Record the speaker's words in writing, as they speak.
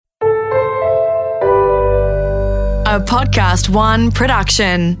a Podcast One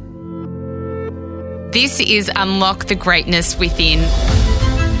production. This is Unlock the Greatness Within.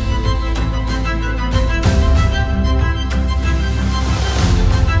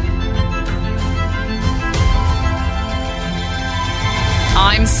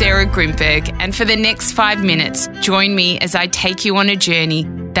 I'm Sarah Grimberg, and for the next 5 minutes, join me as I take you on a journey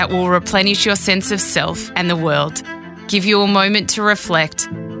that will replenish your sense of self and the world, give you a moment to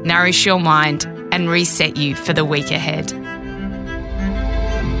reflect, nourish your mind, and reset you for the week ahead.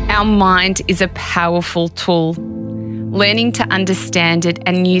 Our mind is a powerful tool. Learning to understand it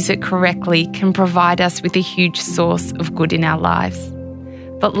and use it correctly can provide us with a huge source of good in our lives.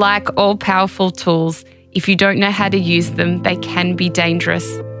 But like all powerful tools, if you don't know how to use them, they can be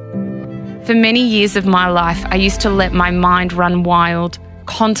dangerous. For many years of my life, I used to let my mind run wild,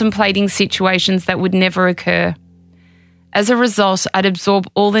 contemplating situations that would never occur. As a result, I'd absorb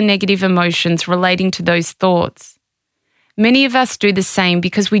all the negative emotions relating to those thoughts. Many of us do the same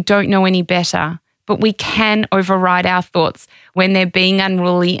because we don't know any better, but we can override our thoughts when they're being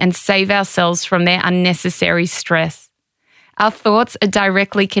unruly and save ourselves from their unnecessary stress. Our thoughts are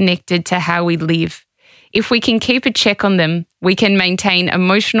directly connected to how we live. If we can keep a check on them, we can maintain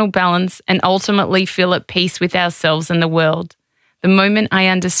emotional balance and ultimately feel at peace with ourselves and the world. The moment I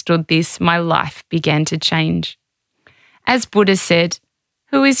understood this, my life began to change. As Buddha said,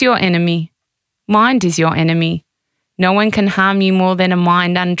 who is your enemy? Mind is your enemy. No one can harm you more than a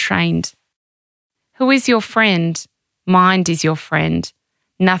mind untrained. Who is your friend? Mind is your friend.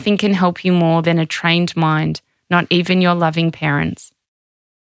 Nothing can help you more than a trained mind, not even your loving parents.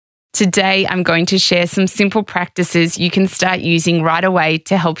 Today, I'm going to share some simple practices you can start using right away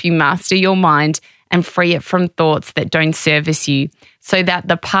to help you master your mind and free it from thoughts that don't service you, so that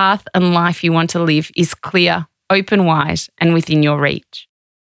the path and life you want to live is clear, open wide, and within your reach.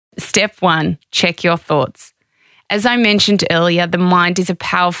 Step 1, check your thoughts. As I mentioned earlier, the mind is a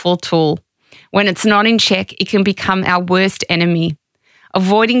powerful tool. When it's not in check, it can become our worst enemy.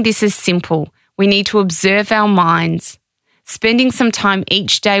 Avoiding this is simple. We need to observe our minds. Spending some time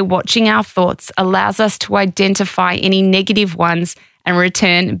each day watching our thoughts allows us to identify any negative ones and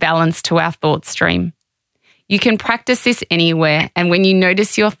return balance to our thought stream. You can practice this anywhere, and when you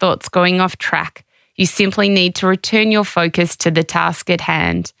notice your thoughts going off track, you simply need to return your focus to the task at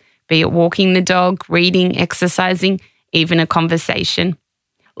hand, be it walking the dog, reading, exercising, even a conversation.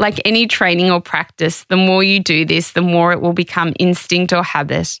 Like any training or practice, the more you do this, the more it will become instinct or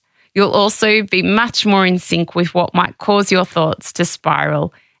habit. You'll also be much more in sync with what might cause your thoughts to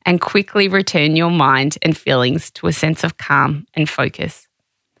spiral and quickly return your mind and feelings to a sense of calm and focus.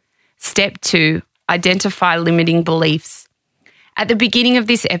 Step 2, identify limiting beliefs. At the beginning of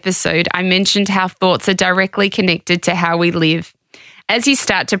this episode, I mentioned how thoughts are directly connected to how we live. As you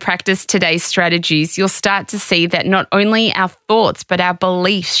start to practice today's strategies, you'll start to see that not only our thoughts, but our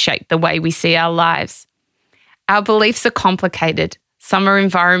beliefs shape the way we see our lives. Our beliefs are complicated. Some are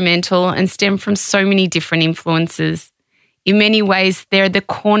environmental and stem from so many different influences. In many ways, they're the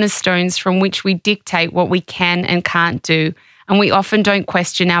cornerstones from which we dictate what we can and can't do, and we often don't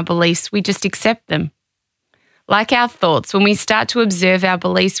question our beliefs, we just accept them. Like our thoughts, when we start to observe our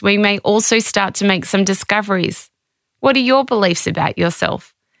beliefs, we may also start to make some discoveries. What are your beliefs about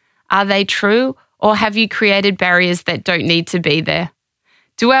yourself? Are they true, or have you created barriers that don't need to be there?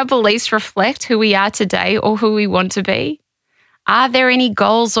 Do our beliefs reflect who we are today or who we want to be? Are there any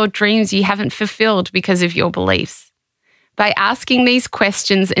goals or dreams you haven't fulfilled because of your beliefs? By asking these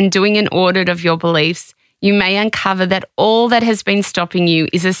questions and doing an audit of your beliefs, you may uncover that all that has been stopping you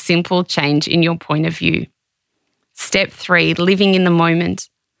is a simple change in your point of view. Step 3, living in the moment.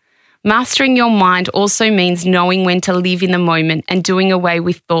 Mastering your mind also means knowing when to live in the moment and doing away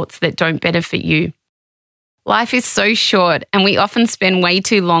with thoughts that don't benefit you. Life is so short, and we often spend way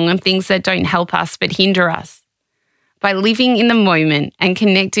too long on things that don't help us but hinder us. By living in the moment and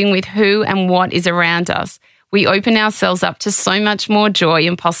connecting with who and what is around us, we open ourselves up to so much more joy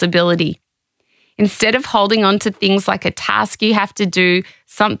and possibility. Instead of holding on to things like a task you have to do,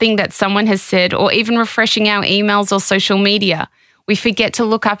 something that someone has said, or even refreshing our emails or social media, we forget to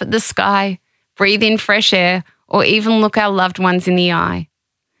look up at the sky, breathe in fresh air, or even look our loved ones in the eye.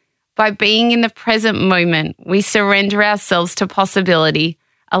 By being in the present moment, we surrender ourselves to possibility,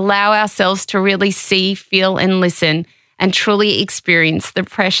 allow ourselves to really see, feel, and listen, and truly experience the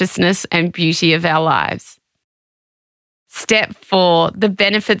preciousness and beauty of our lives. Step 4, the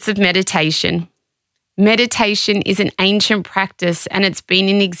benefits of meditation. Meditation is an ancient practice, and it's been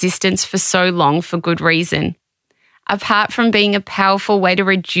in existence for so long for good reason. Apart from being a powerful way to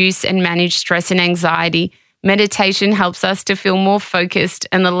reduce and manage stress and anxiety, meditation helps us to feel more focused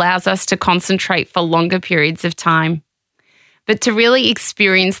and allows us to concentrate for longer periods of time. But to really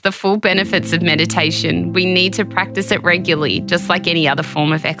experience the full benefits of meditation, we need to practice it regularly, just like any other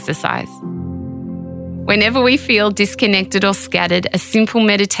form of exercise. Whenever we feel disconnected or scattered, a simple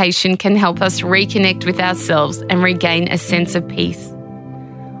meditation can help us reconnect with ourselves and regain a sense of peace.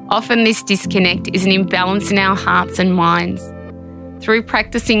 Often this disconnect is an imbalance in our hearts and minds. Through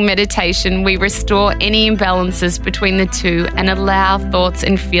practicing meditation, we restore any imbalances between the two and allow thoughts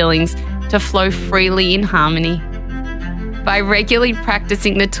and feelings to flow freely in harmony. By regularly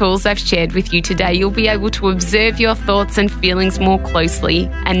practicing the tools I've shared with you today, you'll be able to observe your thoughts and feelings more closely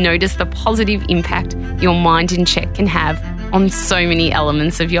and notice the positive impact your mind in check can have on so many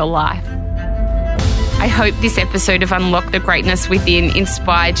elements of your life. I hope this episode of Unlock the Greatness Within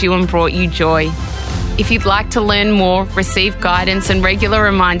inspired you and brought you joy. If you'd like to learn more, receive guidance and regular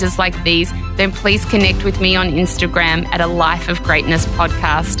reminders like these, then please connect with me on Instagram at A Life of Greatness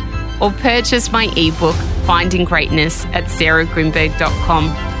Podcast, or purchase my ebook, Finding Greatness, at sarahgrimberg.com.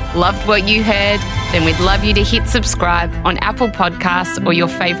 Loved what you heard? Then we'd love you to hit subscribe on Apple Podcasts or your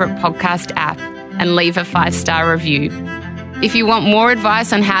favourite podcast app and leave a 5-star review. If you want more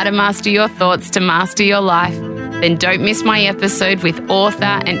advice on how to master your thoughts to master your life, then don't miss my episode with author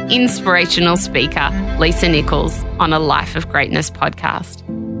and inspirational speaker Lisa Nichols on A Life of Greatness podcast.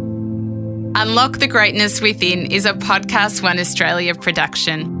 Unlock the Greatness Within is a Podcast One Australia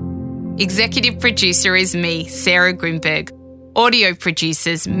production. Executive producer is me, Sarah Grimberg. Audio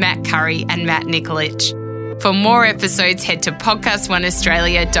producers Matt Curry and Matt Nikolic. For more episodes, head to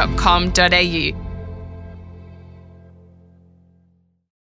podcastoneaustralia.com.au.